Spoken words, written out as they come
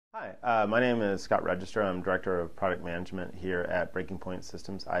Hi, my name is Scott Register. I'm Director of Product Management here at BreakingPoint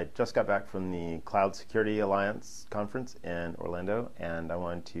Systems. I just got back from the Cloud Security Alliance conference in Orlando, and I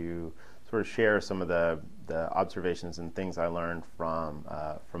wanted to sort of share some of the observations and things I learned from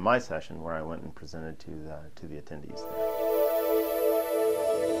my session where I went and presented to the attendees there.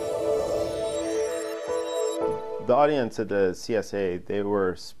 The audience at the CSA, they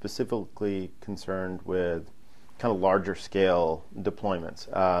were specifically concerned with kind of larger scale deployments.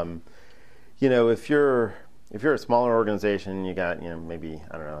 You know, if you're a smaller organization, you got maybe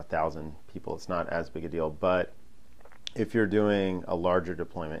 1,000 people. It's not as big a deal. But if you're doing a larger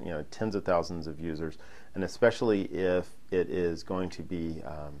deployment, tens of thousands of users, and especially if it is going to be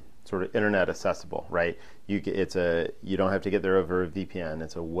sort of internet accessible, right? You don't have to get there over a VPN.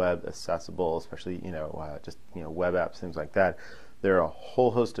 It's a web accessible, especially web apps, things like that. There are a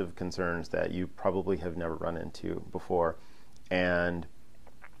whole host of concerns that you probably have never run into before, and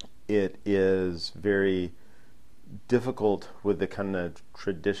it is very difficult with the kind of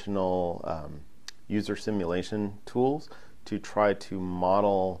traditional user simulation tools to try to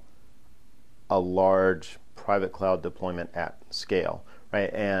model a large private cloud deployment at scale,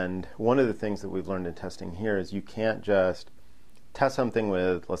 right? And one of the things that we've learned in testing here is you can't just test something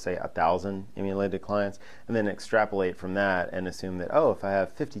with, let's say, 1,000 emulated clients, and then extrapolate from that and assume that, oh, if I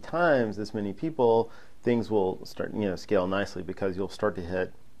have 50 times this many people, things will start, scale nicely, because you'll start to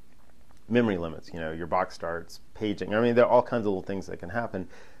hit memory limits. Your box starts paging. I mean, there are all kinds of little things that can happen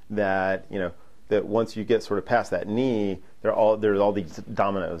that, that once you get sort of past that knee, there's all these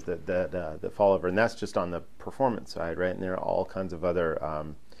dominoes that fall over, and that's just on the performance side, right? And there are all kinds of other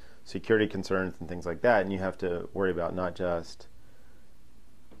security concerns and things like that, and you have to worry about not just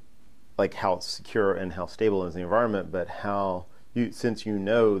like how secure and how stable is the environment, but how since you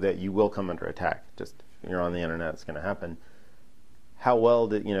know that you will come under attack, just you're on the internet, it's going to happen. How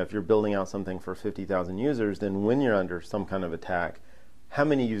well if you're building out something for 50,000 users, then when you're under some kind of attack, how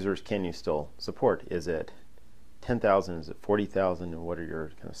many users can you still support? Is it 10,000? Is it 40,000? And what are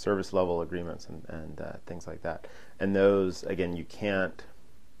your kind of service level agreements and things like that? And those, again, you can't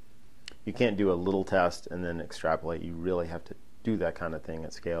do a little test and then extrapolate. You really have to do that kind of thing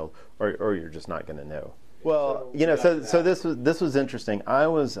at scale, or you're just not going to know. Well, so this was interesting. I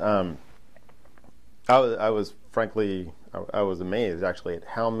was frankly amazed actually at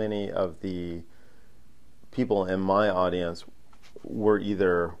how many of the people in my audience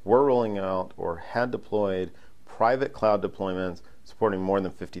were rolling out or had deployed private cloud deployments supporting more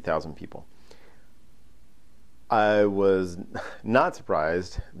than 50,000 people. I was not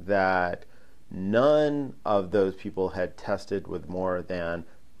surprised that none of those people had tested with more than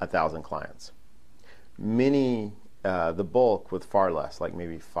 1,000 clients. Many, the bulk, with far less, like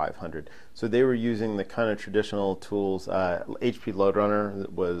maybe 500. So they were using the kind of traditional tools. HP Loadrunner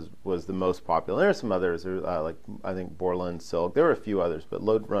was the most popular. There are some others, like I think Borland, Silk. There were a few others, but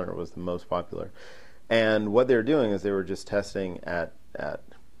Loadrunner was the most popular. And what they were doing is they were just testing at a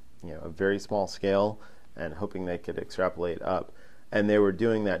very small scale and hoping they could extrapolate up. And they were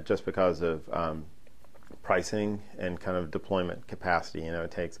doing that just because of pricing and kind of deployment capacity.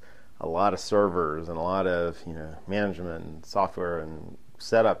 It takes a lot of servers and a lot of management and software and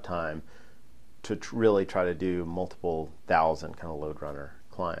setup time to really try to do multiple thousand kind of Loadrunner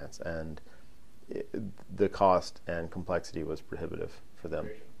clients. And the cost and complexity was prohibitive for them.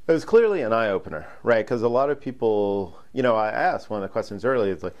 It was clearly an eye-opener, right? Because a lot of people, I asked one of the questions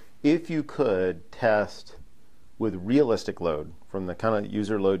earlier, it's like, if you could test with realistic load from the kind of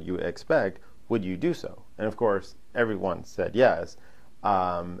user load you expect, would you do so? And of course, everyone said yes.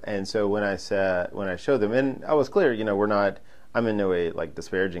 And so when I showed them, and I was clear, I'm in no way like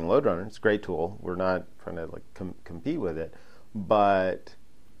disparaging Loadrunner. It's a great tool. We're not trying to like compete with it, but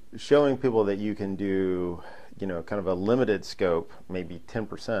showing people that you can do, kind of a limited scope, maybe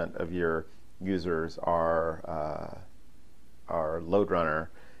 10% of your users are Loadrunner,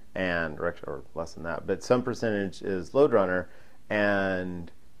 or less than that, but some percentage is Loadrunner, and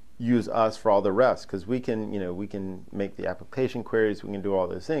use us for all the rest, because we can make the application queries, we can do all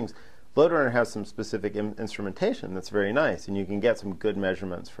those things. Loadrunner has some specific instrumentation that's very nice, and you can get some good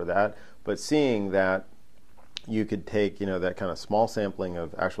measurements for that. But seeing that you could take that kind of small sampling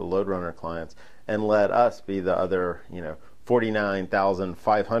of actual Loadrunner clients and let us be the other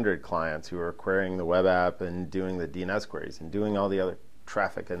 49,500 clients who are querying the web app and doing the DNS queries and doing all the other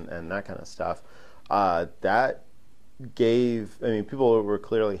traffic and that kind of stuff, that gave, people were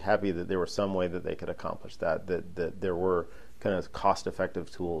clearly happy that there was some way that they could accomplish that there were kind of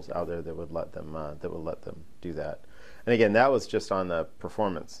cost-effective tools out there that would let them do that. And again, that was just on the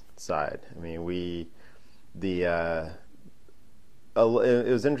performance side.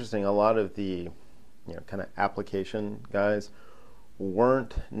 it was interesting. A lot of the kind of application guys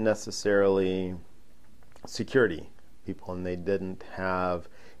weren't necessarily security people, and they didn't have,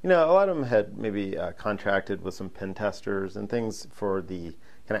 a lot of them had maybe contracted with some pen testers and things for the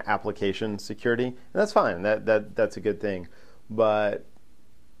kind of application security, and that's fine. That's a good thing, but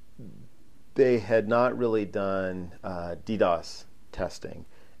they had not really done DDoS testing,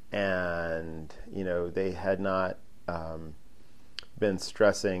 and they had not been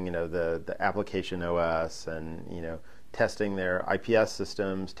stressing the application OS, and testing their IPS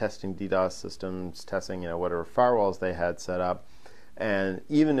systems, testing DDoS systems, testing whatever firewalls they had set up. And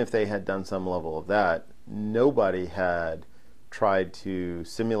even if they had done some level of that, nobody had tried to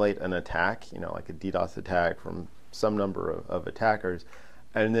simulate an attack, like a DDoS attack from some number of attackers,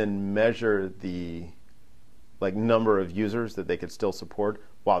 and then measure the number of users that they could still support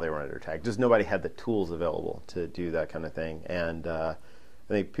while they were under attack. Just nobody had the tools available to do that kind of thing. And I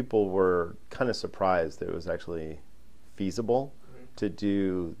think people were kind of surprised that it was actually feasible to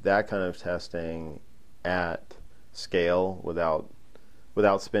do that kind of testing at scale without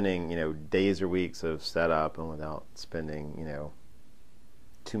spending days or weeks of setup, and without spending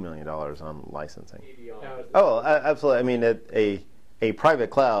 $2 million on licensing. Oh, absolutely. I mean, a private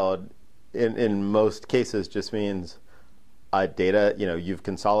cloud in most cases just means a data, you've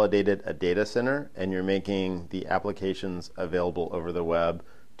consolidated a data center and you're making the applications available over the web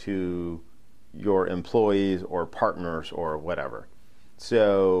to your employees or partners or whatever.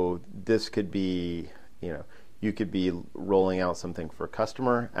 So this could be, you could be rolling out something for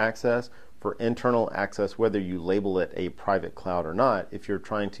customer access, for internal access, whether you label it a private cloud or not. If you're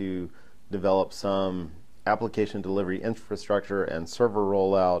trying to develop some application delivery infrastructure and server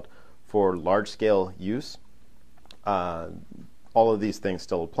rollout for large-scale use, all of these things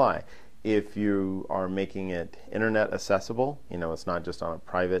still apply. If you are making it internet accessible, it's not just on a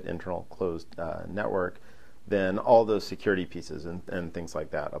private internal closed network, then all those security pieces and things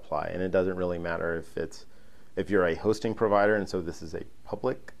like that apply. And it doesn't really matter if you're a hosting provider and so this is a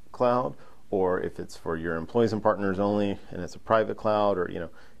public cloud, or if it's for your employees and partners only and it's a private cloud, or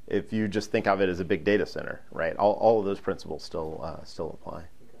if you just think of it as a big data center, right? All of those principles still apply.